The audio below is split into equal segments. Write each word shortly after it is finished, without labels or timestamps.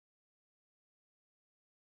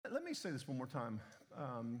Let me say this one more time.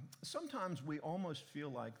 Sometimes we almost feel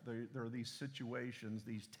like there are these situations,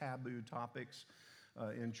 these taboo topics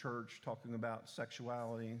in church, talking about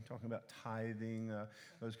sexuality, talking about tithing,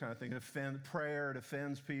 those kind of things. Prayer, it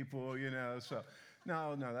offends people, So,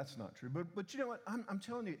 no, that's not true. But you know what? I'm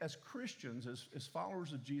telling you, as Christians, as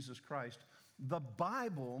followers of Jesus Christ, the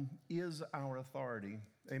Bible is our authority.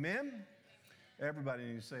 Amen? Everybody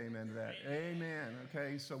needs to say amen to that. Amen.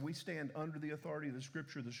 Okay, so we stand under the authority of the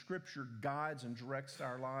Scripture. The Scripture guides and directs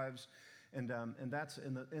our lives, and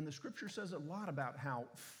the Scripture says a lot about how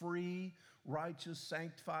free, righteous,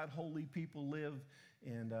 sanctified, holy people live,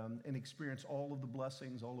 and experience all of the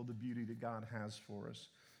blessings, all of the beauty that God has for us.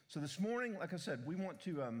 So this morning, like I said, we want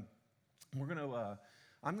to.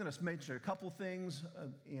 I'm going to mention a couple things,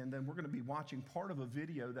 and then we're going to be watching part of a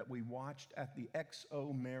video that we watched at the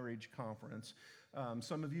XO Marriage Conference.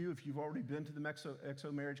 Some of you, if you've already been to the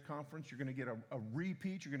XO Marriage Conference, you're going to get a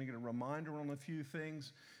repeat. You're going to get a reminder on a few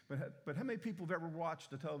things. But how many people have ever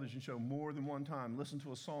watched a television show more than one time, listened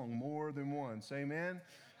to a song more than once? Amen?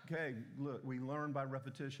 Okay, look, we learn by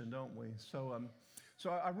repetition, don't we? So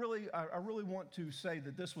I really want to say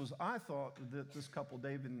that I thought that this couple,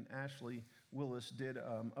 David and Ashley Willis, did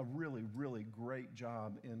a really, really great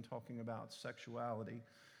job in talking about sexuality.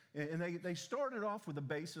 And they started off with a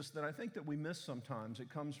basis that I think that we miss sometimes. It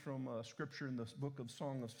comes from scripture in the book of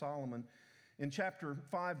Song of Solomon in chapter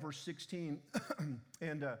 5, verse 16.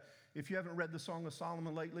 And if you haven't read the Song of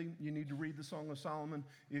Solomon lately, you need to read the Song of Solomon.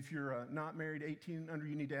 If you're not married, 18 and under,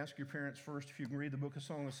 you need to ask your parents first if you can read the book of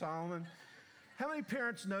Song of Solomon. How many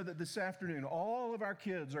parents know that this afternoon all of our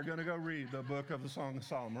kids are going to go read the book of the Song of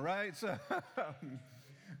Solomon, right?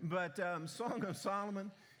 But Song of Solomon,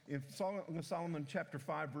 in Song of Solomon chapter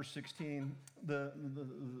 5, verse 16, the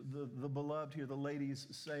beloved here, the lady's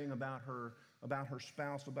saying about her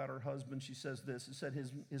spouse, about her husband, she says this. It said,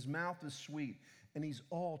 his mouth is sweet, and he's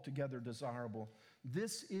altogether desirable.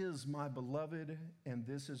 This is my beloved, and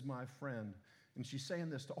this is my friend. And she's saying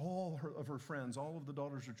this to all of her friends, all of the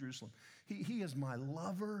daughters of Jerusalem. He is my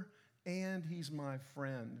lover, and he's my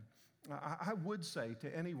friend. I would say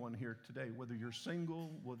to anyone here today, whether you're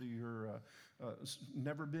single, whether you're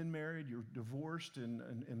never been married, you're divorced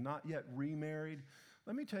and not yet remarried,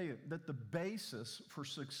 let me tell you that the basis for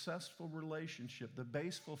successful relationship, the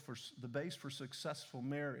base for successful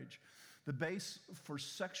marriage, the base for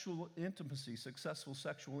sexual intimacy, successful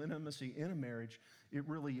sexual intimacy in a marriage, it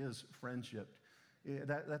really is friendship.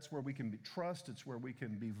 That's where we can be trust. It's where we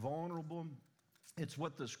can be vulnerable. It's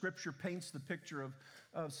what the Scripture paints the picture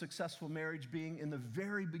of successful marriage being in the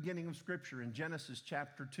very beginning of Scripture in Genesis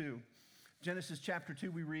chapter 2. Genesis chapter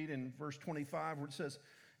 2, we read in verse 25 where it says,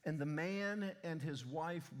 "And the man and his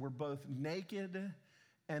wife were both naked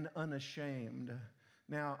and unashamed."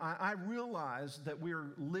 Now, I realize that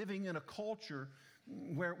we're living in a culture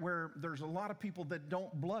where there's a lot of people that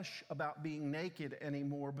don't blush about being naked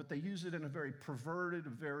anymore, but they use it in a very perverted, a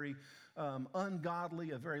very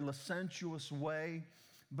ungodly, a very licentious way.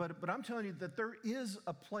 But I'm telling you that there is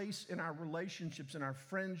a place in our relationships, in our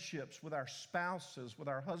friendships, with our spouses, with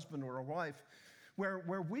our husband or our wife,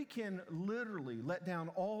 where we can literally let down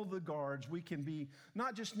all the guards. We can be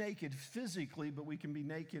not just naked physically, but we can be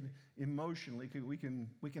naked emotionally. We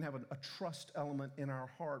can have a trust element in our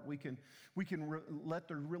heart. We can let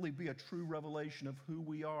there really be a true revelation of who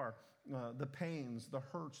we are, the pains, the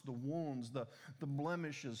hurts, the wounds, the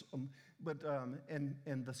blemishes. But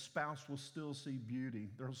the spouse will still see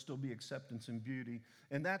beauty. There will still be acceptance and beauty,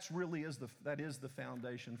 and that is the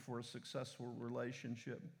foundation for a successful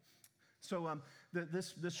relationship. So in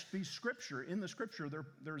the Scripture,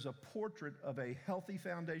 there's a portrait of a healthy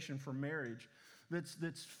foundation for marriage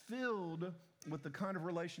that's filled with the kind of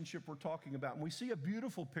relationship we're talking about. And we see a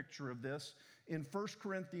beautiful picture of this in 1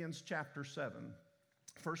 Corinthians chapter 7.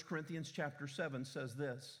 1 Corinthians chapter 7 says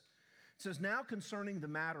this. It says, "Now concerning the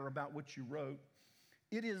matter about which you wrote,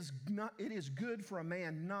 it is good for a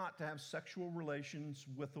man not to have sexual relations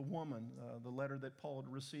with a woman." The letter that Paul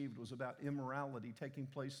had received was about immorality taking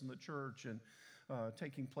place in the church and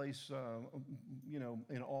taking place,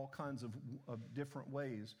 in all kinds of different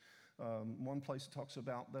ways. One place it talks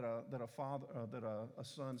about that a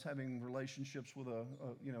son's having relationships with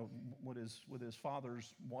with his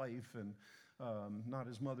father's wife and not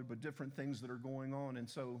his mother, but different things that are going on. And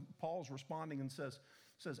so Paul's responding and says,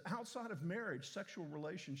 outside of marriage, sexual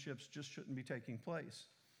relationships just shouldn't be taking place.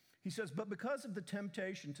 He says, "But because of the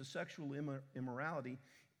temptation to sexual immorality,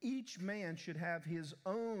 each man should have his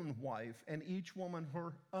own wife and each woman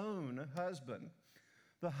her own husband.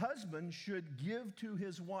 The husband should give to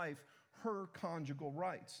his wife her conjugal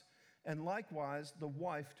rights, and likewise the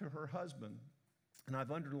wife to her husband. And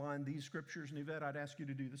I've underlined these scriptures, and Yvette, I'd ask you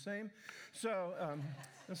to do the same. So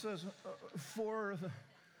it says, for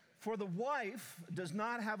the wife does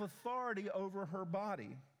not have authority over her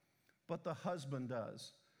body, but the husband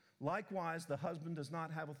does. Likewise, the husband does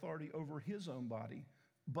not have authority over his own body,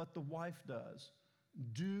 but the wife does.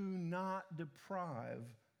 Do not deprive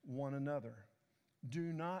one another.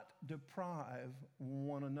 Do not deprive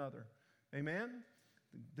one another. Amen?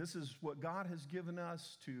 This is what God has given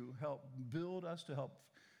us to help build us, to help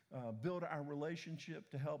build our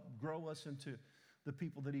relationship, to help grow us into the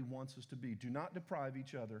people that He wants us to be. Do not deprive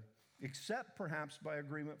each other, except perhaps by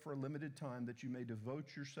agreement for a limited time, that you may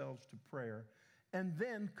devote yourselves to prayer, and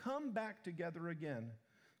then come back together again,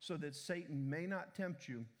 so that Satan may not tempt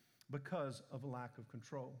you because of a lack of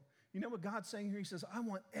control. You know what God's saying here? He says, I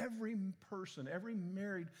want every person, every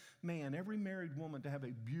married man, every married woman to have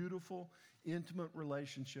a beautiful, intimate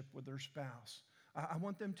relationship with their spouse. I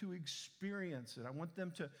want them to experience it. I want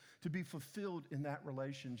them to be fulfilled in that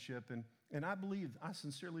relationship. And I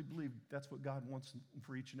sincerely believe that's what God wants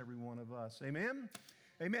for each and every one of us. Amen?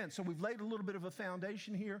 Amen. So we've laid a little bit of a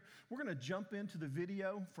foundation here. We're going to jump into the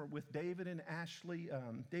video with David and Ashley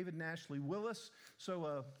Willis.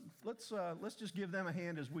 So let's just give them a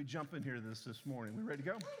hand as we jump in here this morning. We ready to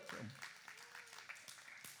go? So.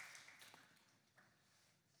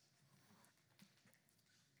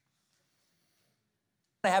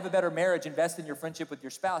 To have a better marriage, invest in your friendship with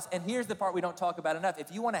your spouse. And here's the part we don't talk about enough.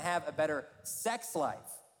 If you want to have a better sex life,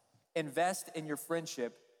 invest in your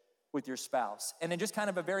friendship with your spouse. And in just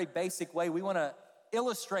kind of a very basic way, we want to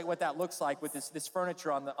illustrate what that looks like with this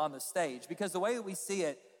furniture on the stage. Because the way that we see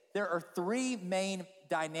it, there are three main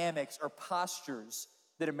dynamics or postures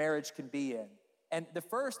that a marriage can be in. And the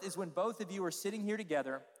first is when both of you are sitting here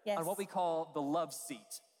together on what we call the love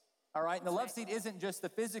seat. All right? And the love seat isn't just the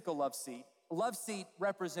physical love seat. Love seat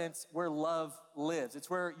represents where love lives. It's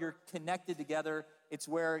where you're connected together. It's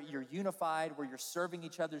where you're unified, where you're serving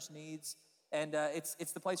each other's needs. And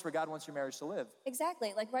it's the place where God wants your marriage to live.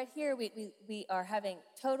 Exactly. Like right here, we are having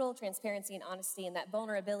total transparency and honesty, and that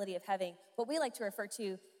vulnerability of having what we like to refer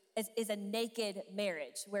to is a naked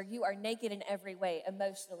marriage, where you are naked in every way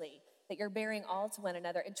emotionally, that you're bearing all to one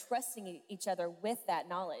another and trusting each other with that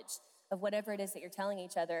knowledge of whatever it is that you're telling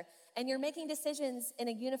each other. And you're making decisions in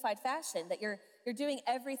a unified fashion, that you're doing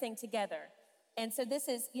everything together. And so this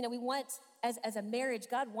is, we want, as a marriage,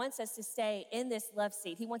 God wants us to stay in this love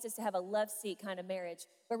seat. He wants us to have a love seat kind of marriage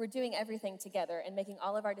where we're doing everything together and making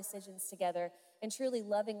all of our decisions together and truly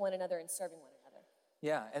loving one another and serving one another.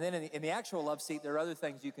 Yeah, and then in the actual love seat, there are other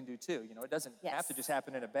things you can do too. It doesn't have to just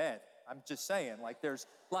happen in a bed. I'm just saying, there's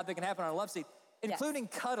a lot that can happen on a love seat, including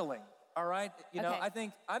cuddling, all right? I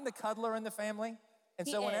think I'm the cuddler in the family. And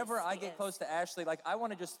so whenever I get close to Ashley, I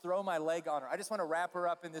want to just throw my leg on her. I just want to wrap her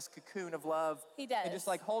up in this cocoon of love. He does. And just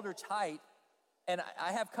hold her tight. And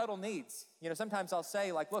I have cuddle needs. Sometimes I'll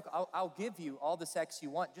say look, I'll give you all the sex you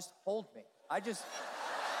want. Just hold me. It's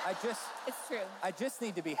true. I just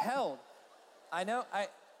need to be held. I know I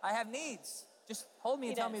have needs. Just hold me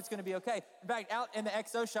and tell me it's going to be okay. In fact, out in the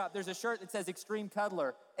XO shop, there's a shirt that says Extreme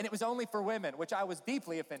Cuddler. And it was only for women, which I was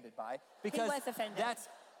deeply offended by. Because he was offended.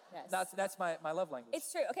 That's my love language.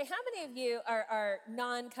 It's true. Okay, how many of you are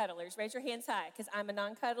non-cuddlers? Raise your hands high, because I'm a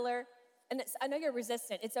non-cuddler. And I know you're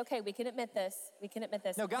resistant. It's okay. We can admit this.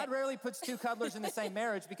 No, God rarely puts two cuddlers in the same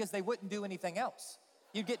marriage because they wouldn't do anything else.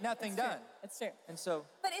 You'd get nothing done. It's true. And so.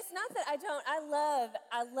 But it's not that I don't.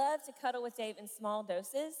 I love to cuddle with Dave in small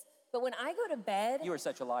doses. But when I go to bed. You are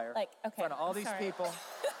such a liar. Okay. In front of all these people,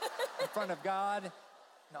 in front of God.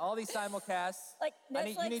 And all these simulcasts,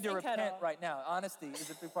 you need to repent right now. Honesty is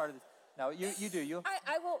a big part of this. No, you do.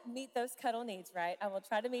 I will meet those cuddle needs, right? I will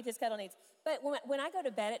try to meet his cuddle needs. But when I go to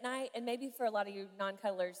bed at night, and maybe for a lot of you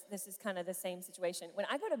non-cuddlers, this is kind of the same situation. When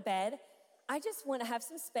I go to bed, I just want to have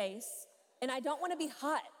some space, and I don't want to be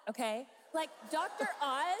hot, okay? Like Dr.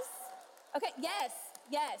 Oz. Okay, yes,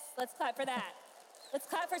 let's clap for that. Let's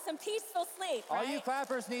clap for some peaceful sleep, right? All you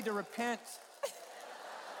clappers need to repent.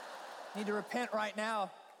 Need to repent right now.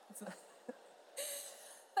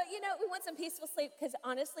 But we want some peaceful sleep, because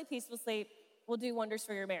honestly, peaceful sleep will do wonders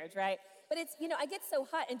for your marriage, right? But it's, I get so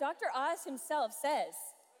hot, and Dr. Oz himself says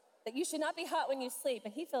that you should not be hot when you sleep,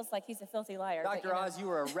 and he feels like he's a filthy liar. Dr. Oz, you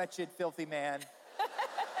are a wretched, filthy man.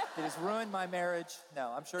 It has ruined my marriage.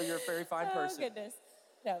 No, I'm sure you're a very fine person. Oh, goodness.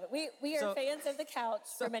 No, but we are fans of the couch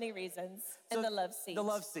for many reasons, and the love seat. The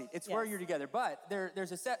love seat. It's where you're together. But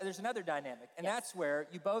there's another dynamic, and that's where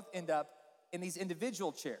you both end up in these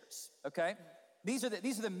individual chairs, okay? These are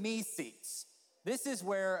the me seats. This is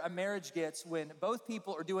where a marriage gets when both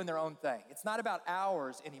people are doing their own thing. It's not about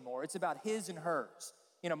ours anymore. It's about his and hers.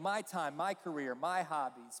 my time, my career, my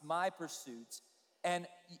hobbies, my pursuits. And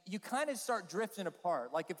you kind of start drifting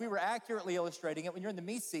apart. Like if we were accurately illustrating it, when you're in the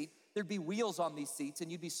me seat, there'd be wheels on these seats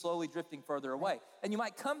and you'd be slowly drifting further away. And you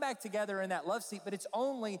might come back together in that love seat, but it's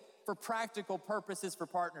only for practical purposes for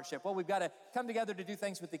partnership. Well, we've got to come together to do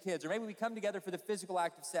things with the kids, or maybe we come together for the physical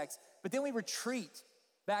act of sex, but then we retreat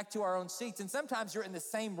back to our own seats. And sometimes you're in the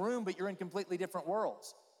same room, but you're in completely different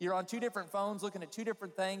worlds. You're on two different phones looking at two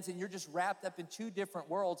different things, and you're just wrapped up in two different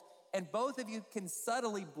worlds. And both of you can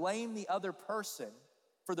subtly blame the other person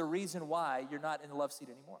for the reason why you're not in the love seat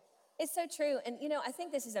anymore. It's so true. And, I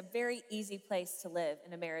think this is a very easy place to live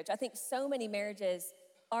in a marriage. I think so many marriages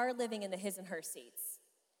are living in the his and her seats.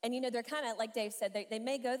 And, they're kind of, like Dave said, they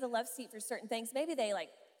may go to the love seat for certain things. Maybe they,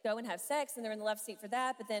 go and have sex, and they're in the love seat for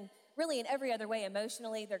that. But then really in every other way,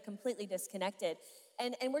 emotionally, they're completely disconnected.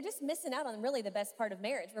 And we're just missing out on really the best part of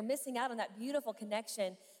marriage. We're missing out on that beautiful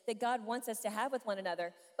connection that God wants us to have with one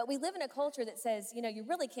another. But we live in a culture that says, you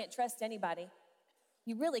really can't trust anybody.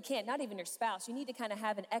 You really can't, not even your spouse. You need to kind of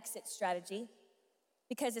have an exit strategy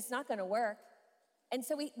because it's not going to work. And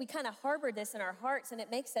so we kind of harbor this in our hearts, and it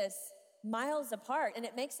makes us miles apart. And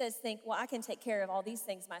it makes us think, well, I can take care of all these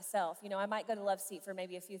things myself. I might go to love seat for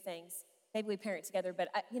maybe a few things. Maybe we parent together, but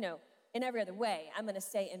in every other way, I'm going to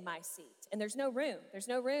stay in my seat. And there's no room. There's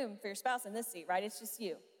no room for your spouse in this seat, right? It's just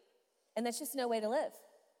you. And that's just no way to live.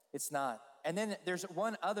 It's not. And then there's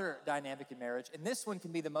one other dynamic in marriage, and this one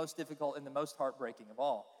can be the most difficult and the most heartbreaking of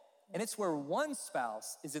all. And it's where one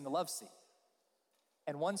spouse is in the love seat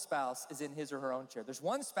and one spouse is in his or her own chair. There's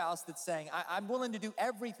one spouse that's saying, I'm willing to do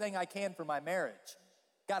everything I can for my marriage.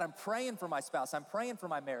 God, I'm praying for my spouse. I'm praying for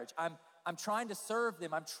my marriage. I'm trying to serve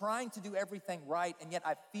them. I'm trying to do everything right, and yet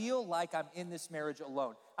I feel like I'm in this marriage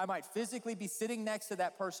alone. I might physically be sitting next to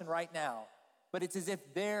that person right now, but it's as if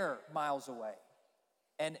they're miles away.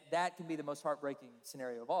 And that can be the most heartbreaking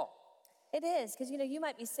scenario of all. It is, because you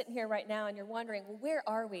might be sitting here right now and you're wondering, well, where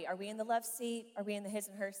are we? Are we in the love seat? Are we in the his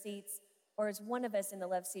and her seats? Or is one of us in the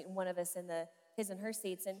love seat and one of us in the his and her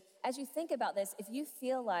seats? And as you think about this, if you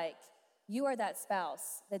feel like you are that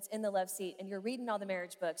spouse that's in the love seat and you're reading all the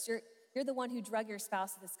marriage books, you're the one who drug your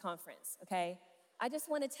spouse to this conference, okay? I just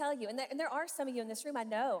want to tell you, and there are some of you in this room, I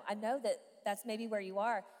know that that's maybe where you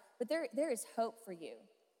are, but there is hope for you.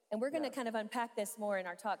 And we're going to kind of unpack this more in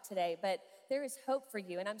our talk today, but there is hope for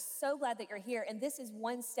you. And I'm so glad that you're here. And this is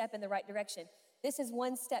one step in the right direction. This is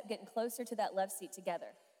one step getting closer to that love seat together.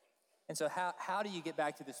 And so how do you get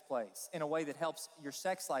back to this place in a way that helps your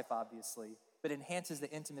sex life, obviously, but enhances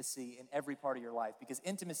the intimacy in every part of your life? Because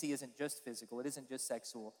intimacy isn't just physical. It isn't just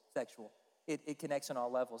sexual. It connects on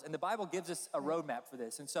all levels. And the Bible gives us a roadmap for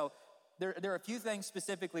this. And so there are a few things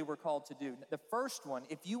specifically we're called to do. The first one,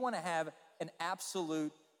 if you want to have an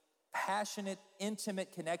absolute passionate,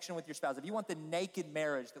 intimate connection with your spouse, if you want the naked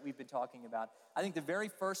marriage that we've been talking about, I think the very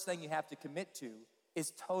first thing you have to commit to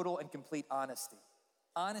is total and complete honesty.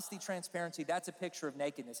 Honesty, transparency, that's a picture of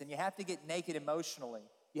nakedness. And you have to get naked emotionally.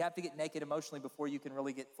 You have to get naked emotionally before you can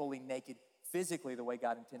really get fully naked physically the way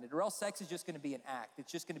God intended. Or else sex is just going to be an act.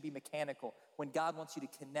 It's just going to be mechanical when God wants you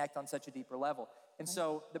to connect on such a deeper level. And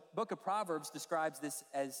so the book of Proverbs describes this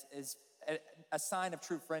as a sign of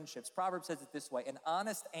true friendships. Proverbs says it this way: an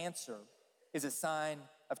honest answer is a sign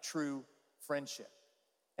of true friendship.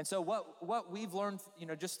 And so what we've learned,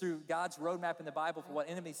 just through God's roadmap in the Bible for what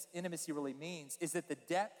intimacy really means is that the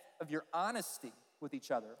depth of your honesty with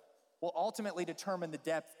each other will ultimately determine the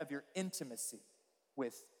depth of your intimacy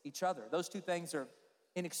with each other. Those two things are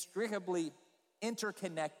inextricably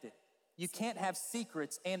interconnected. You can't have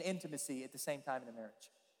secrets and intimacy at the same time in a marriage.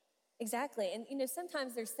 Exactly. And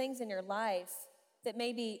sometimes there's things in your life that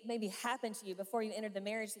maybe happened to you before you entered the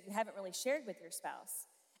marriage that you haven't really shared with your spouse.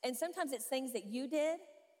 And sometimes it's things that you did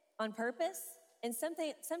on purpose, and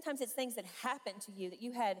sometimes it's things that happened to you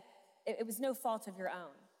that it was no fault of your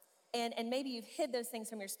own. And maybe you've hid those things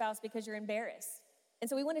from your spouse because you're embarrassed. And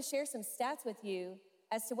so we want to share some stats with you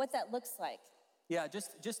as to what that looks like. Yeah,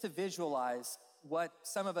 just to visualize what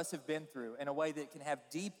some of us have been through in a way that can have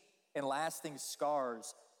deep and lasting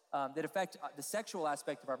scars that affect the sexual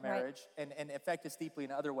aspect of our marriage, right, and affect us deeply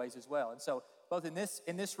in other ways as well. And so both in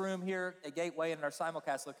this room here at Gateway and in our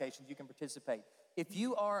simulcast locations, you can participate. If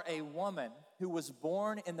you are a woman who was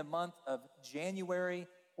born in the month of January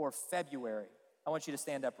or February, I want you to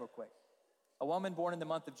stand up real quick. A woman born in the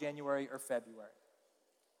month of January or February.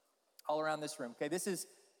 All around this room, okay? This is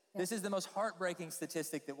the most heartbreaking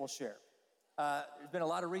statistic that we'll share. There's been a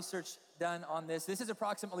lot of research done on this. This is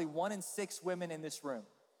approximately 1 in 6 women in this room.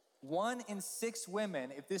 1 in 6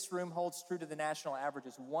 women, if this room holds true to the national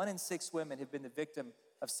averages, 1 in 6 women have been the victim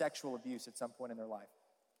of sexual abuse at some point in their life.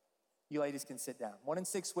 You ladies can sit down. 1 in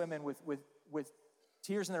 6 women with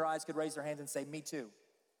tears in their eyes could raise their hands and say, me too.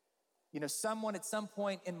 You know, someone at some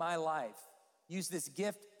point in my life used this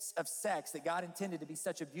gift of sex that God intended to be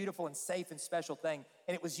such a beautiful and safe and special thing,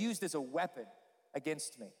 and it was used as a weapon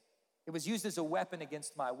against me. It was used as a weapon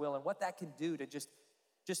against my will, and what that can do to just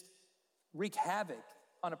wreak havoc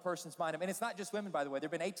on a person's mind. I mean, it's not just women, by the way. There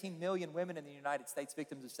have been 18 million women in the United States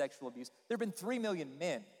victims of sexual abuse. There have been 3 million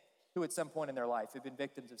men who at some point in their life have been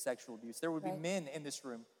victims of sexual abuse. There would be men in this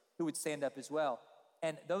room who would stand up as well.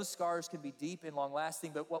 And those scars can be deep and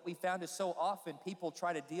long-lasting, but what we found is so often people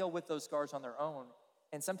try to deal with those scars on their own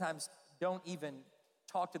and sometimes don't even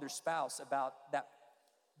talk to their spouse about that,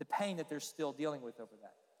 the pain that they're still dealing with over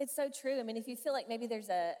that. It's so true. I mean, if you feel like maybe there's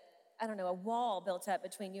a wall built up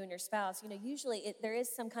between you and your spouse, you know, usually there is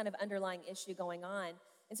some kind of underlying issue going on.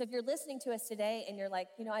 And so if you're listening to us today and you're like,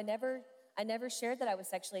 you know, I never shared that I was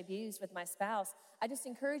sexually abused with my spouse, I just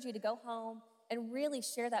encourage you to go home and really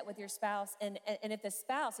share that with your spouse. And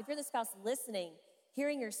if you're the spouse listening,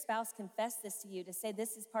 hearing your spouse confess this to you, to say,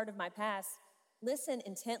 this is part of my past, listen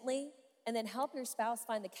intently, and then help your spouse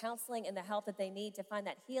find the counseling and the help that they need to find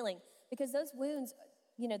that healing. Because those wounds,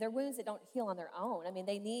 you know, they're wounds that don't heal on their own. I mean,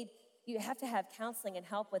 you have to have counseling and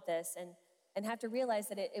help with this, and have to realize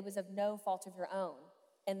that it was of no fault of your own.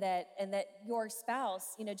 And that your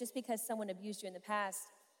spouse, you know, just because someone abused you in the past,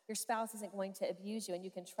 your spouse isn't going to abuse you and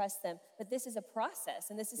you can trust them. But this is a process,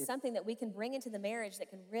 and this is something that we can bring into the marriage that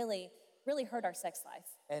can really, really hurt our sex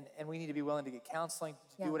life. And we need to be willing to get counseling,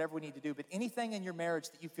 to do whatever we need to do. But anything in your marriage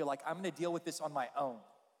that you feel like, I'm gonna deal with this on my own.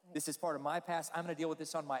 Right. This is part of my past, I'm gonna deal with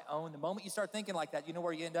this on my own. The moment you start thinking like that, you know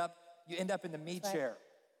where you end up? You end up in the me chair.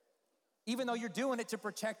 Even though you're doing it to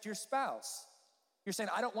protect your spouse. You're saying,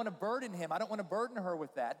 I don't want to burden him. I don't want to burden her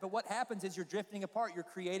with that. But what happens is you're drifting apart. You're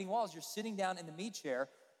creating walls. You're sitting down in the me chair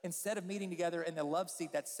instead of meeting together in the love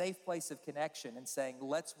seat, that safe place of connection, and saying,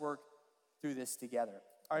 let's work through this together.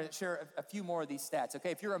 All right, share a few more of these stats.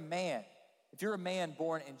 Okay, if you're a man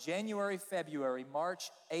born in January, February,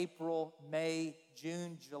 March, April, May,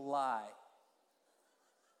 June, July,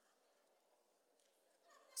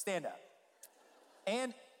 stand up.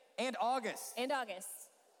 And August. And August.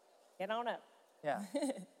 Get on up. Yeah.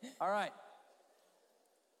 All right.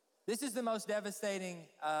 This is the most devastating,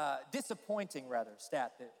 disappointing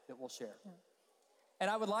stat that we'll share. Yeah. And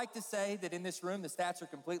I would like to say that in this room, the stats are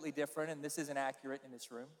completely different, and this isn't accurate in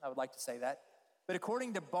this room. I would like to say that. But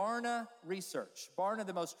according to Barna Research, Barna,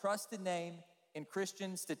 the most trusted name in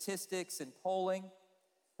Christian statistics and polling,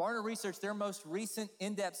 Barna Research, their most recent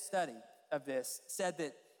in-depth study of this, said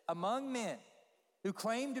that among men who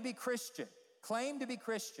claim to be Christian,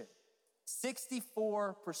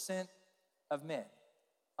 64% of men,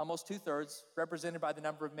 almost 2/3, represented by the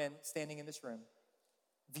number of men standing in this room,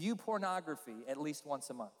 view pornography at least once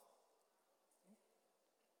a month.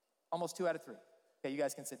 Almost 2 out of 3. Okay, you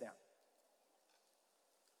guys can sit down.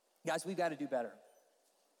 Guys, we've got to do better.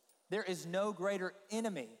 There is no greater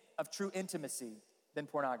enemy of true intimacy than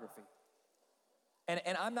pornography.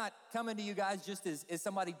 And I'm not coming to you guys just as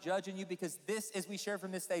somebody judging you, because this, as we shared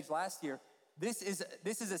from this stage last year, this is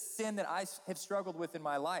a sin that I have struggled with in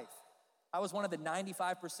my life. I was one of the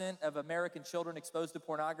 95% of American children exposed to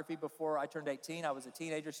pornography before I turned 18. I was a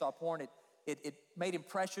teenager, saw porn. It made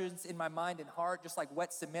impressions in my mind and heart, just like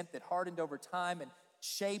wet cement that hardened over time and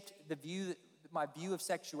shaped my view of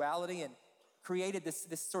sexuality, and created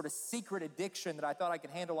this sort of secret addiction that I thought I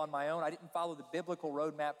could handle on my own. I didn't follow the biblical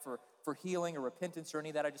roadmap for healing or repentance or any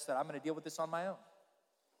of that. I just said, I'm gonna deal with this on my own.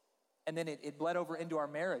 And then it bled over into our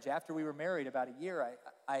marriage. After we were married about a year,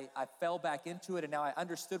 I fell back into it, and now I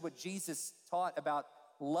understood what Jesus taught about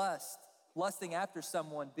lusting after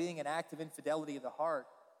someone being an act of infidelity of the heart.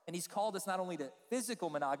 And he's called us not only to physical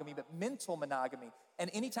monogamy, but mental monogamy. And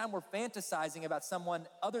anytime we're fantasizing about someone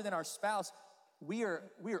other than our spouse, we are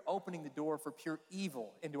opening the door for pure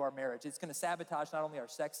evil into our marriage. It's gonna sabotage not only our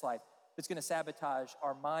sex life, but it's gonna sabotage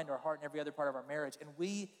our mind, our heart, and every other part of our marriage. And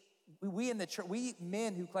we in the church, we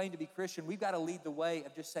men who claim to be Christian, we've got to lead the way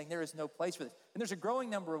of just saying there is no place for this. And there's a growing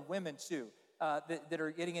number of women too that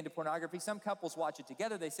are getting into pornography. Some couples watch it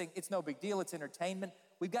together. They say it's no big deal, it's entertainment.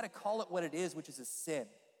 We've got to call it what it is, which is a sin.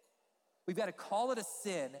 We've got to call it a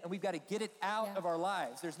sin, and we've got to get it out of our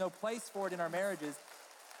lives. There's no place for it in our marriages.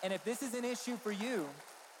 And if this is an issue for you,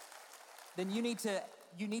 then you need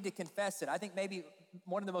to confess it. I think maybe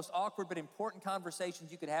one of the most awkward but important conversations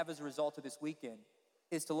you could have as a result of this weekend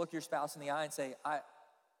is to look your spouse in the eye and say,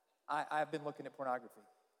 I've been looking at pornography.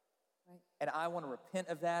 Right. And I want to repent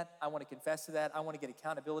of that. I want to confess to that. I want to get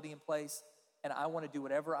accountability in place. And I want to do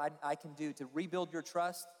whatever I can do to rebuild your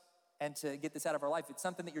trust and to get this out of our life. It's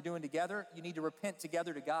something that you're doing together. You need to repent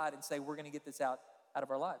together to God and say, we're gonna get this out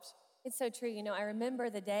of our lives. It's so true. You know, I remember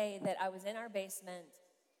the day that I was in our basement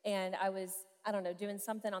and I was, I don't know, doing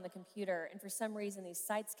something on the computer, and for some reason these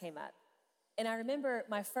sites came up. And I remember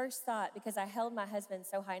my first thought, because I held my husband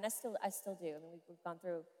so high, and I still do. I mean, we've gone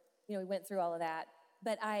through, you know, we went through all of that.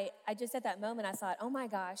 But I just at that moment, I thought, oh my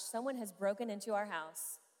gosh, someone has broken into our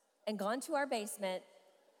house and gone to our basement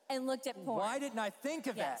and looked at porn. Why didn't I think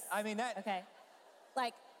of that? I mean, that. Okay.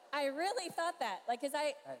 Like, I really thought that. Like, because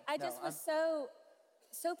I just was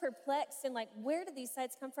so perplexed and like, where did these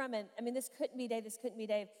sites come from? And I mean, this couldn't be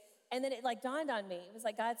Dave. And then it like dawned on me. It was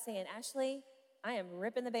like God saying, Ashley, I am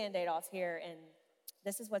ripping the Band-Aid off here, and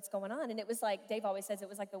this is what's going on. And it was like, Dave always says, it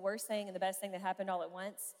was like the worst thing and the best thing that happened all at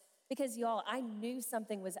once. Because y'all, I knew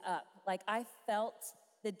something was up. Like, I felt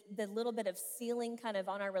the little bit of ceiling kind of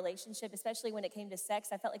on our relationship, especially when it came to sex.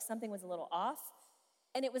 I felt like something was a little off.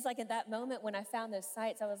 And it was like at that moment when I found those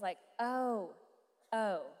sites, I was like, oh,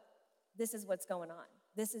 this is what's going on.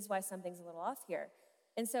 This is why something's a little off here.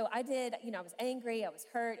 And so I did, you know, I was angry, I was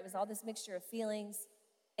hurt. It was all this mixture of feelings.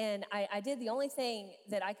 And I did the only thing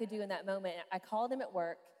that I could do in that moment. I called him at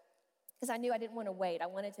work because I knew I didn't want to wait. I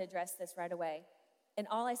wanted to address this right away. And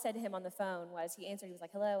all I said to him on the phone was, he answered, he was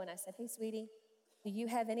like, hello. And I said, hey, sweetie, do you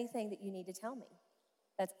have anything that you need to tell me?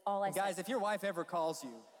 That's all I said. Guys, if your wife ever calls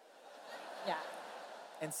you yeah,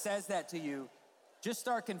 and says that to you, just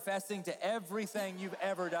start confessing to everything you've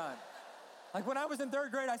ever done. Like when I was in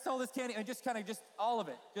 3rd grade, I stole this candy, and just all of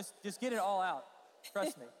it. Just get it all out.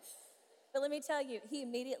 Trust me. But let me tell you, he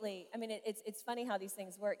immediately, I mean, it's funny how these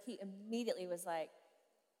things work. He immediately was like,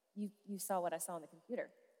 you saw what I saw on the computer.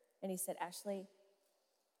 And he said, Ashley,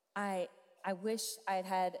 I wish I had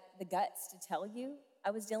had the guts to tell you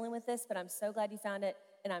I was dealing with this, but I'm so glad you found it,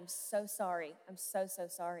 and I'm so sorry. I'm so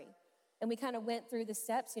sorry. And we kind of went through the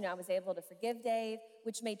steps. You know, I was able to forgive Dave,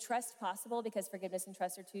 which made trust possible because forgiveness and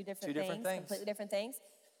trust are two different things, completely different things.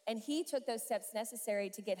 And he took those steps necessary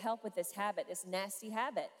to get help with this habit, this nasty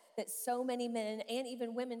habit that so many men and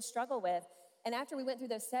even women struggle with. And after we went through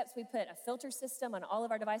those steps, we put a filter system on all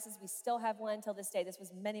of our devices. We still have one till this day. This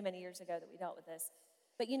was many, many years ago that we dealt with this.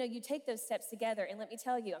 But you know, you take those steps together, and let me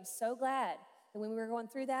tell you, I'm so glad that when we were going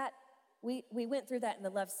through that, we went through that in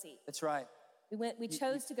the love seat. That's right. We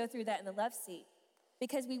chose to go through that in the love seat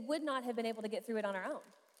because we would not have been able to get through it on our own.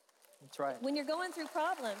 That's right. When you're going through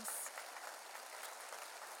problems,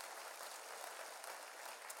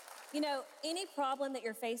 you know, any problem that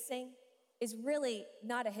you're facing is really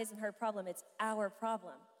not a his and her problem. It's our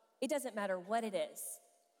problem. It doesn't matter what it is.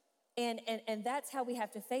 And that's how we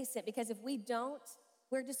have to face it, because if we don't,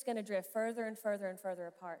 we're just going to drift further and further and further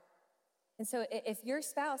apart. And so if your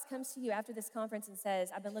spouse comes to you after this conference and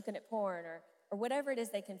says, I've been looking at porn, or whatever it is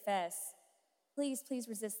they confess, please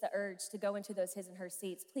resist the urge to go into those his and her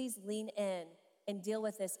seats. Please lean in and deal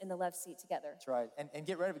with this in the love seat together. That's right. And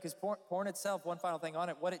get ready, because porn itself, one final thing on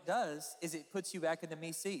it, what it does is it puts you back in the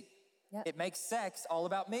me seat. Yep. It makes sex all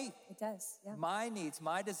about me. It does, yeah. My needs,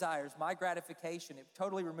 my desires, my gratification. It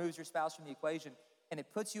totally removes your spouse from the equation, and it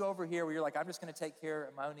puts you over here where you're like, I'm just gonna take care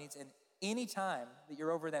of my own needs. And any time that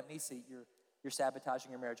you're over that me seat, you're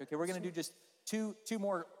sabotaging your marriage. Okay, we're gonna do just two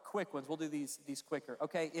more quick ones. We'll do these quicker.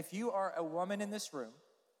 Okay, if you are a woman in this room,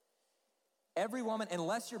 every woman,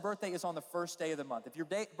 unless your birthday is on the first day of the month. If your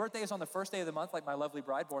birthday is on the first day of the month, like my lovely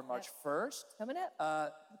bride born March 1st. Coming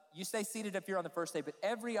up. You stay seated if you're on the first day, but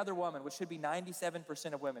every other woman, which should be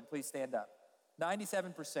 97% of women, please stand up.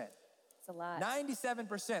 97%. It's a lot.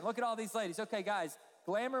 97%. Look at all these ladies. Okay, guys,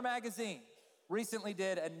 Glamour Magazine recently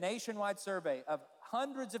did a nationwide survey of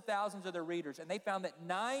hundreds of thousands of their readers, and they found that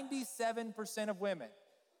 97% of women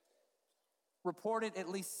reported at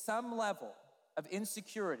least some level of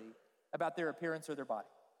insecurity about their appearance or their body.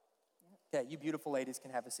 Yep. Okay, you beautiful ladies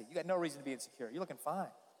can have a seat. You got no reason to be insecure. You're looking fine.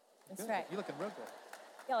 That's good. right. You're looking real good.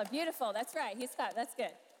 Y'all are beautiful. That's right. He's got, that's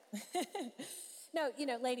good. No, you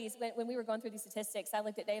know, ladies, when we were going through these statistics, I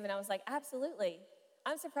looked at Dave and I was like, absolutely.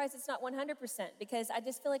 I'm surprised it's not 100%, because I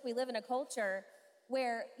just feel like we live in a culture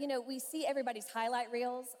where, you know, we see everybody's highlight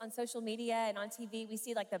reels on social media and on TV. We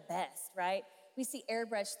see like the best, right? We see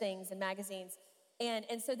airbrushed things in magazines.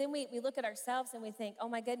 And so then we look at ourselves and we think, oh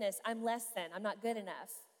my goodness, I'm less than, I'm not good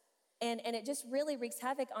enough. And it just really wreaks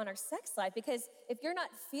havoc on our sex life, because if you're not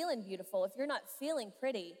feeling beautiful, if you're not feeling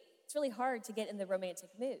pretty, it's really hard to get in the romantic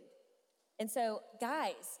mood. And so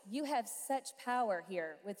guys, you have such power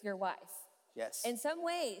here with your wife. Yes. In some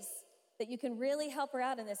ways that you can really help her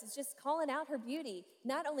out in this is just calling out her beauty,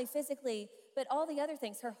 not only physically, but all the other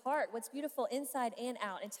things, her heart, what's beautiful inside and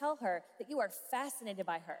out, and tell her that you are fascinated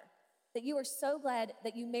by her. that you are so glad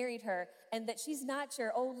that you married her and that she's not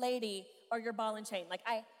your old lady or your ball and chain. Like,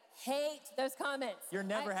 I hate those comments. You're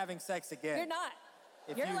never having sex again. You're not.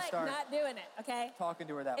 If You're you like start not doing it, okay? talking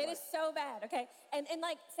to her that way. It is so bad, okay? And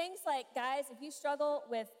like things like, guys, if you struggle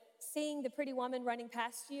with seeing the pretty woman running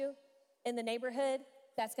past you in the neighborhood,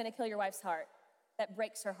 that's gonna kill your wife's heart. That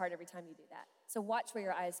breaks her heart every time you do that. So watch where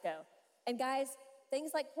your eyes go. And guys,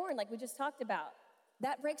 things like porn, like we just talked about,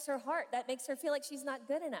 that breaks her heart. That makes her feel like she's not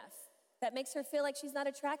good enough. That makes her feel like she's not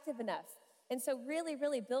attractive enough. And so really,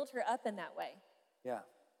 really build her up in that way. Yeah,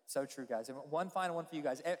 so true, guys. And one final one for you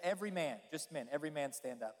guys. Every man, just men, every man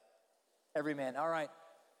stand up. Every man. All right.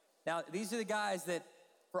 Now, these are the guys that,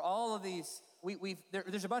 for all of these,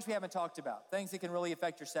 there's a bunch we haven't talked about. Things that can really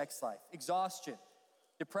affect your sex life. Exhaustion,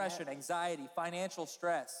 depression, anxiety, financial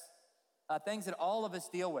stress. Things that all of us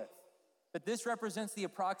deal with. But this represents the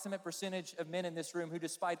approximate percentage of men in this room who,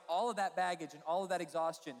 despite all of that baggage and all of that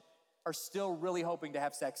exhaustion, are still really hoping to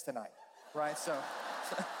have sex tonight, right? So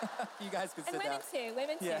you guys can sit down. And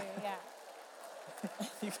women too, yeah.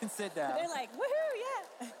 You can sit down. They're like, woohoo,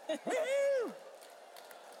 yeah. Woo!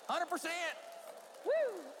 100%. Woo!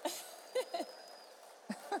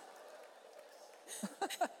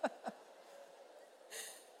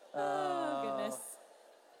 Oh, goodness.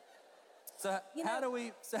 So how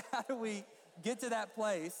do we get to that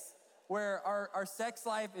place where our sex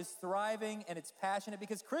life is thriving and it's passionate?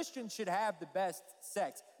 Because Christians should have the best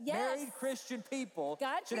sex. Yes. Married Christian people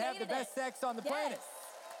God should have the created best it. sex on the Yes. planet.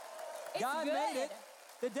 It's God good. made it.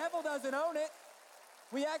 The devil doesn't own it.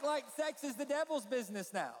 We act like sex is the devil's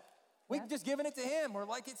business now. We've just given it to him. We're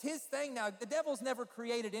like, it's his thing now. The devil's never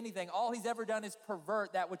created anything. All he's ever done is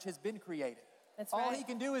pervert that which has been created. That's All right. he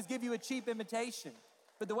can do is give you a cheap imitation.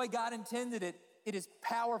 But the way God intended it, it is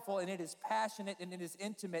powerful and it is passionate and it is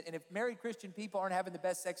intimate. And if married Christian people aren't having the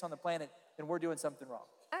best sex on the planet, then we're doing something wrong.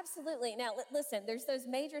 Absolutely. Now, listen, there's those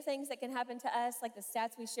major things that can happen to us, like the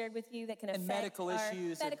stats we shared with you that can affect And medical our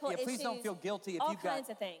issues. medical Yeah, please don't issues, feel guilty if all you've got kinds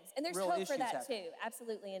of things. And there's real hope for issues that happening. too,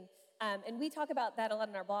 absolutely. And we talk about that a lot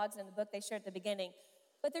in our blogs and in the book they shared at the beginning.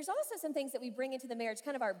 But there's also some things that we bring into the marriage,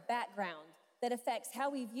 kind of our background, that affects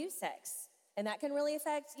how we view sex. And that can really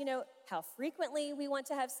affect, how frequently we want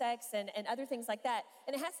to have sex and other things like that.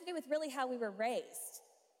 And it has to do with really how we were raised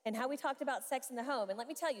and how we talked about sex in the home. And let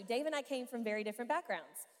me tell you, Dave and I came from very different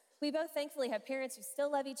backgrounds. We both thankfully have parents who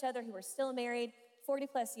still love each other, who are still married 40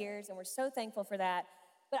 plus years, and we're so thankful for that.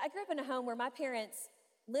 But I grew up in a home where my parents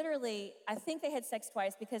literally, I think they had sex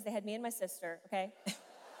twice because they had me and my sister, okay?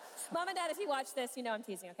 Mom and Dad, if you watch this, you know I'm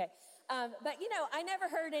teasing, okay? But I never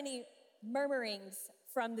heard any murmurings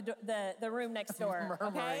from the room next door,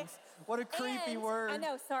 okay? Murmurings. What a creepy word. I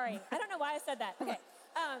know, sorry. I don't know why I said that. Okay.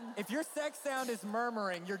 If your sex sound is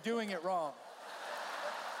murmuring, you're doing it wrong.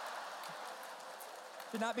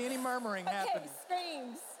 Should not be any murmuring happening.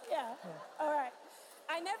 Screams. Yeah. All right.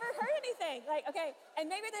 I never heard anything. And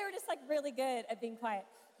maybe they were just really good at being quiet.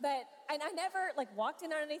 And I never walked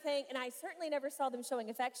in on anything, and I certainly never saw them showing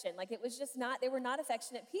affection. It was just not, they were not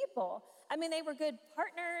affectionate people. I mean, they were good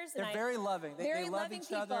partners. They're very loving. They love loving each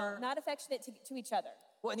people, other. not affectionate to each other.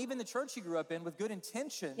 Well, and even the church you grew up in with good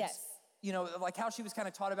intentions. Yes. Like how she was kind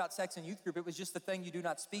of taught about sex in youth group, it was just the thing you do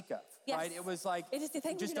not speak of, Yes. right? It was like, It is the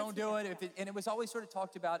thing you just do not don't speak do of. it. And it was always sort of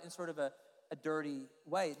talked about in sort of a dirty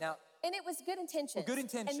way. Now, And it was good intentions. Well, good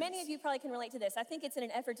intentions. And many of you probably can relate to this. I think it's in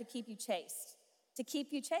an effort to keep you chaste. To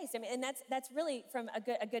keep you chaste. I mean, and that's really from a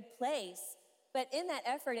good place. But in that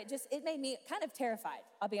effort, it made me kind of terrified,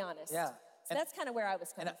 I'll be honest. Yeah. So that's kind of where I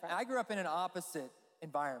was coming from. I grew up in an opposite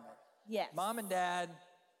environment. Yes. Mom and dad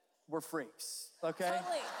were freaks, okay?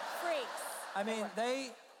 Totally. Freaks. I mean,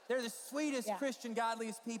 they're the sweetest Christian,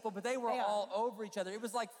 godliest people, but they were all over each other. It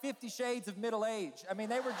was like 50 Shades of middle age. I mean,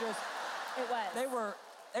 they were just... It was.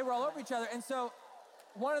 They were all over each other. And so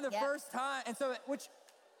one of the first time, and so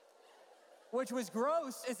which was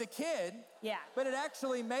gross as a kid, but it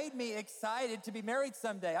actually made me excited to be married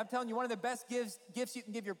someday. I'm telling you, one of the best gifts you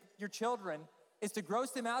can give your children is to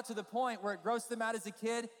gross them out to the point where it grossed them out as a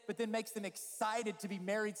kid, but then makes them excited to be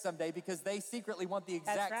married someday because they secretly want the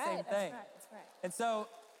exact same thing. That's right. And so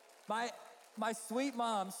my sweet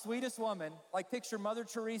mom, sweetest woman, picture Mother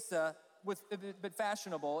Teresa but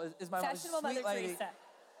fashionable, is my Fashionable sweet Mother lady. Teresa.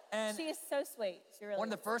 And She is so sweet. She really one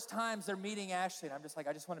of is. the first times they're meeting Ashley, and I'm just like,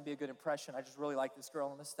 I just want to be a good impression. I just really like this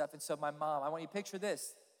girl and this stuff. And so my mom, I want you to picture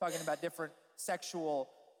this, talking about different sexual,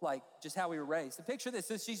 just how we were raised. So picture this.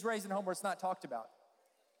 So she's raised in a home where it's not talked about.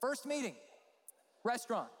 First meeting,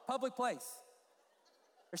 restaurant, public place.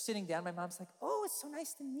 They're sitting down. My mom's like, oh, it's so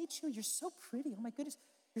nice to meet you. You're so pretty. Oh my goodness.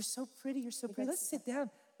 You're so pretty. You're so pretty. Let's sit down.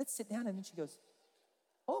 And then she goes,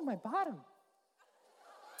 oh, my bottom.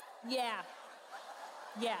 Yeah.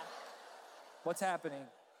 Yeah. What's happening?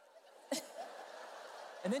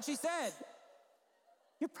 And then she said,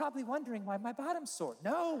 you're probably wondering why my bottom's sore.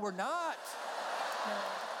 No, we're not.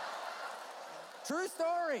 True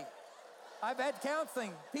story. I've had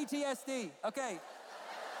counseling, PTSD. Okay.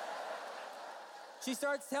 She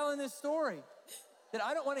starts telling this story that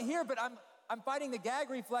I don't want to hear, but I'm fighting the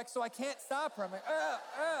gag reflex, so I can't stop her. I'm like,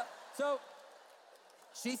 So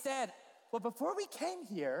she said, well, before we came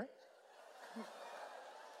here,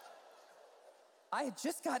 I had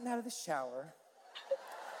just gotten out of the shower.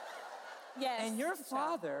 Yes. And your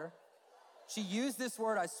father, she used this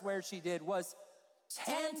word, I swear she did, was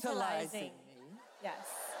tantalizing me. Yes.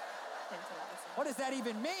 Tantalizing. What does that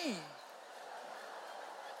even mean?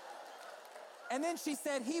 And then she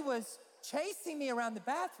said he was chasing me around the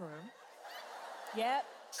bathroom, Yep.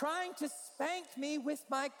 trying to spank me with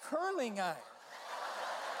my curling iron.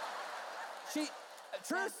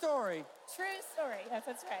 True story. True story. Yes,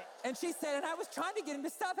 that's right. And she said, and I was trying to get him to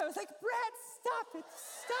stop. I was like, Brad, stop it,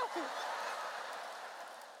 stop it.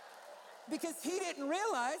 Because he didn't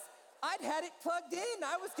realize I'd had it plugged in.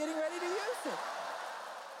 I was getting ready to use it.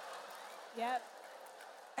 Yep.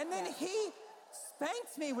 And then he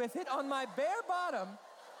spanked me with it on my bare bottom.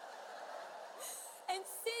 And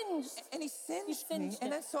singed. And he singed me. singed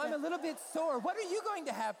And it. so I'm a little bit sore. What are you going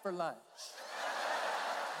to have for lunch?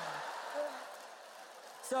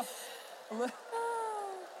 So,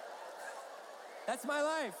 that's my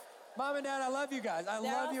life. Mom and Dad, I love you guys. I They're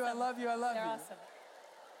love you, I awesome. love you, I love They're you. awesome.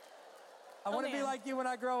 I want to be man. like you when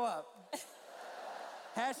I grow up.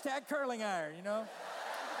 Hashtag curling iron, you know?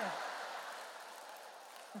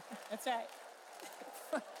 That's right.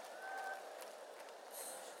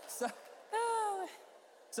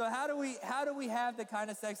 So how do we have the kind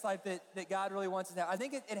of sex life that God really wants us to have? I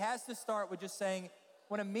think it has to start with just saying,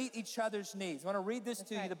 want to meet each other's needs. I want to read this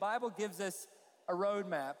to you. right. The Bible gives us a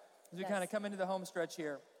roadmap as we Yes. kind of come into the home stretch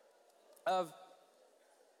here of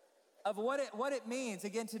what it means,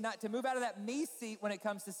 again, to move out of that me seat when it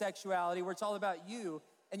comes to sexuality, where it's all about you,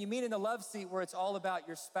 and you meet in the love seat where it's all about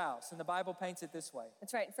your spouse. And the Bible paints it this way.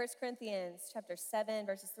 That's right. In 1 Corinthians chapter 7,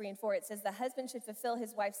 verses 3 and 4, it says, the husband should fulfill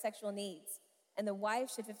his wife's sexual needs, and the wife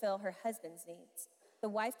should fulfill her husband's needs. The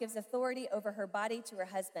wife gives authority over her body to her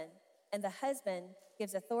husband, and the husband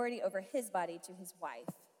gives authority over his body to his wife.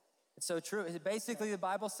 It's so true. Basically, the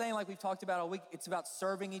Bible's saying, like we've talked about all week, it's about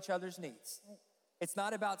serving each other's needs. It's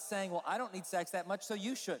not about saying, well, I don't need sex that much, so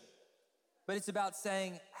you shouldn't. But it's about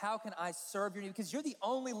saying, how can I serve your need? Because you're the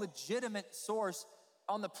only legitimate source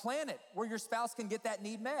on the planet where your spouse can get that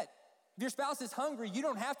need met. If your spouse is hungry, you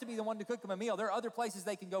don't have to be the one to cook them a meal. There are other places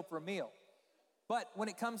they can go for a meal. But when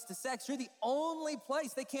it comes to sex, you're the only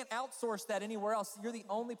place. They can't outsource that anywhere else. You're the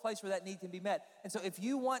only place where that need can be met. And so if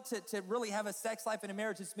you want to really have a sex life and a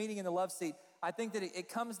marriage that's meeting in the love seat, I think that it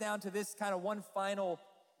comes down to this kind of one final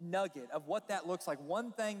nugget of what that looks like.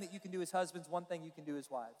 One thing that you can do as husbands, one thing you can do as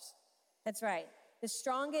wives. That's right. The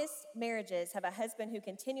strongest marriages have a husband who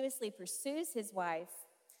continuously pursues his wife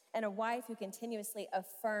and a wife who continuously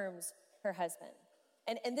affirms her husband.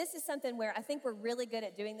 And this is something where I think we're really good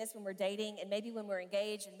at doing this when we're dating and maybe when we're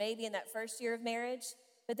engaged and maybe in that first year of marriage,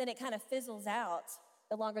 but then it kind of fizzles out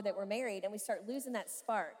the longer that we're married and we start losing that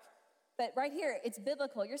spark. But right here, it's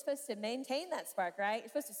biblical. You're supposed to maintain that spark, right? You're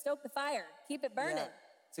supposed to stoke the fire, keep it burning. Yeah.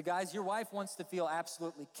 So guys, your wife wants to feel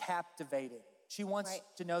absolutely captivated. She wants Right.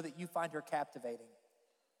 to know that you find her captivating.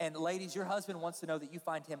 And ladies, your husband wants to know that you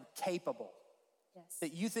find him capable. Yes.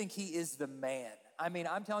 That you think he is the man. I mean,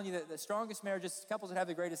 I'm telling you that the strongest marriages, couples that have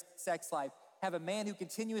the greatest sex life, have a man who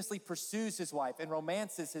continuously pursues his wife and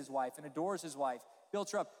romances his wife and adores his wife,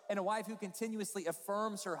 builds her up, and a wife who continuously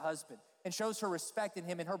affirms her husband and shows her respect in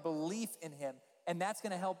him and her belief in him. And that's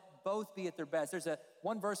gonna help both be at their best. There's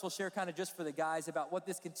one verse we'll share kind of just for the guys about what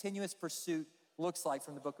this continuous pursuit looks like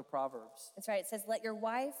from the book of Proverbs. That's right. It says, let your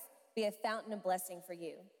wife be a fountain of blessing for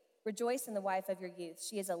you. Rejoice in the wife of your youth.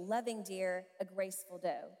 She is a loving deer, a graceful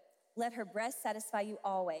doe. Let her breast satisfy you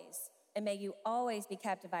always, and may you always be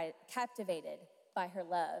captivated by her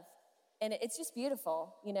love. And it's just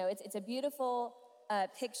beautiful. You know, it's a beautiful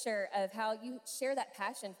picture of how you share that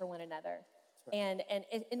passion for one another. Right.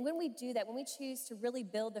 And when we do that, when we choose to really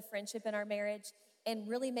build the friendship in our marriage and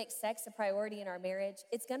really make sex a priority in our marriage,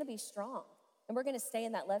 it's gonna be strong. And we're gonna stay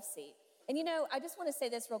in that love seat. And you know, I just wanna say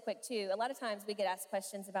this real quick too. A lot of times we get asked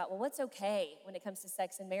questions about, well, what's okay when it comes to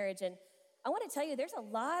sex and marriage? And I wanna tell you, there's a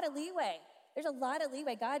lot of leeway. There's a lot of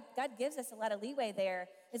leeway. God gives us a lot of leeway there,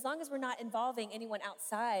 as long as we're not involving anyone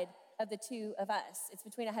outside of the two of us. It's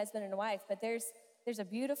between a husband and a wife, but there's a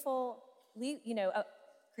beautiful,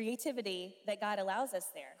 creativity that God allows us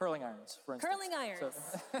there. Curling irons, for instance. Curling irons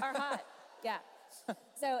are hot. Yeah.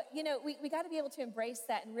 So, we got to be able to embrace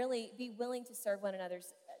that and really be willing to serve one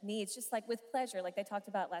another's needs, just like with pleasure, like they talked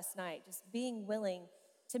about last night, just being willing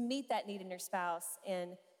to meet that need in your spouse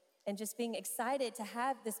and just being excited to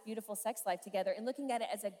have this beautiful sex life together and looking at it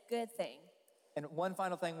as a good thing. And one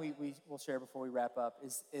final thing we will share before we wrap up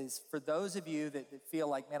is for those of you that feel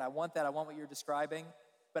like, man, I want that, I want what you're describing,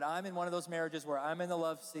 but I'm in one of those marriages where I'm in the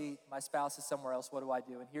love seat, my spouse is somewhere else, what do I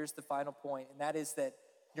do? And here's the final point, and that is that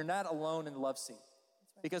you're not alone in the love seat.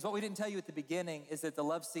 Because what we didn't tell you at the beginning is that the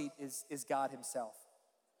love seat is God himself.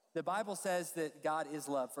 The Bible says that God is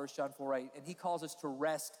love, 1 John 4:8, and he calls us to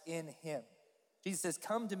rest in him. Jesus says,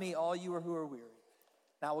 come to me, all you who are weary,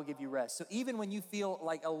 and I will give you rest. So even when you feel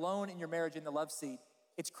like alone in your marriage in the love seat,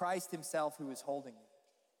 it's Christ himself who is holding you.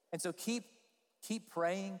 And so keep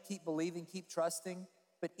praying, keep believing, keep trusting.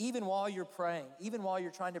 But even while you're praying, even while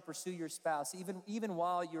you're trying to pursue your spouse, even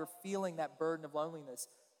while you're feeling that burden of loneliness,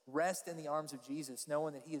 rest in the arms of Jesus,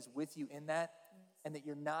 knowing that he is with you in that, and that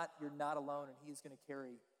you're not alone, and he is going to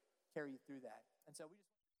carry you through that. And so we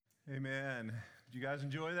just... Amen. Did you guys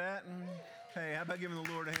enjoy that? Hey, how about giving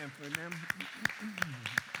the Lord a hand for Amen?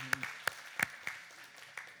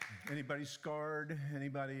 Anybody scarred?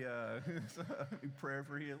 Anybody prayer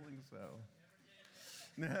for healing? So.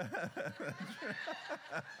 Yeah.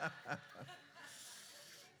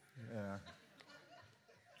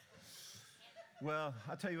 Well,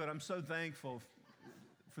 I'll tell you what, I'm so thankful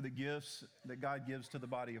for the gifts that God gives to the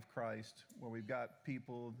body of Christ, where we've got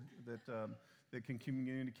people that can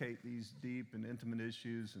communicate these deep and intimate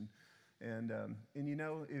issues, and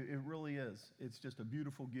it really is. It's just a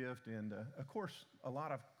beautiful gift, and of course, a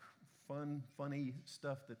lot of funny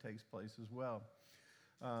stuff that takes place as well.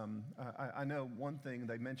 I know one thing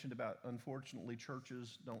they mentioned about, unfortunately,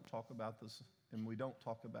 churches don't talk about this, and we don't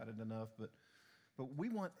talk about it enough, but we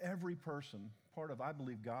want every person, part of, I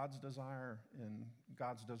believe, God's desire and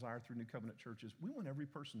God's desire through New Covenant churches, we want every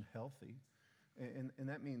person healthy. And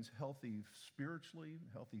that means healthy spiritually,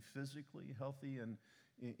 healthy physically, healthy in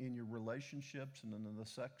your relationships and in the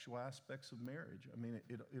sexual aspects of marriage. I mean,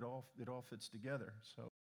 it all fits together.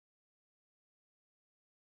 So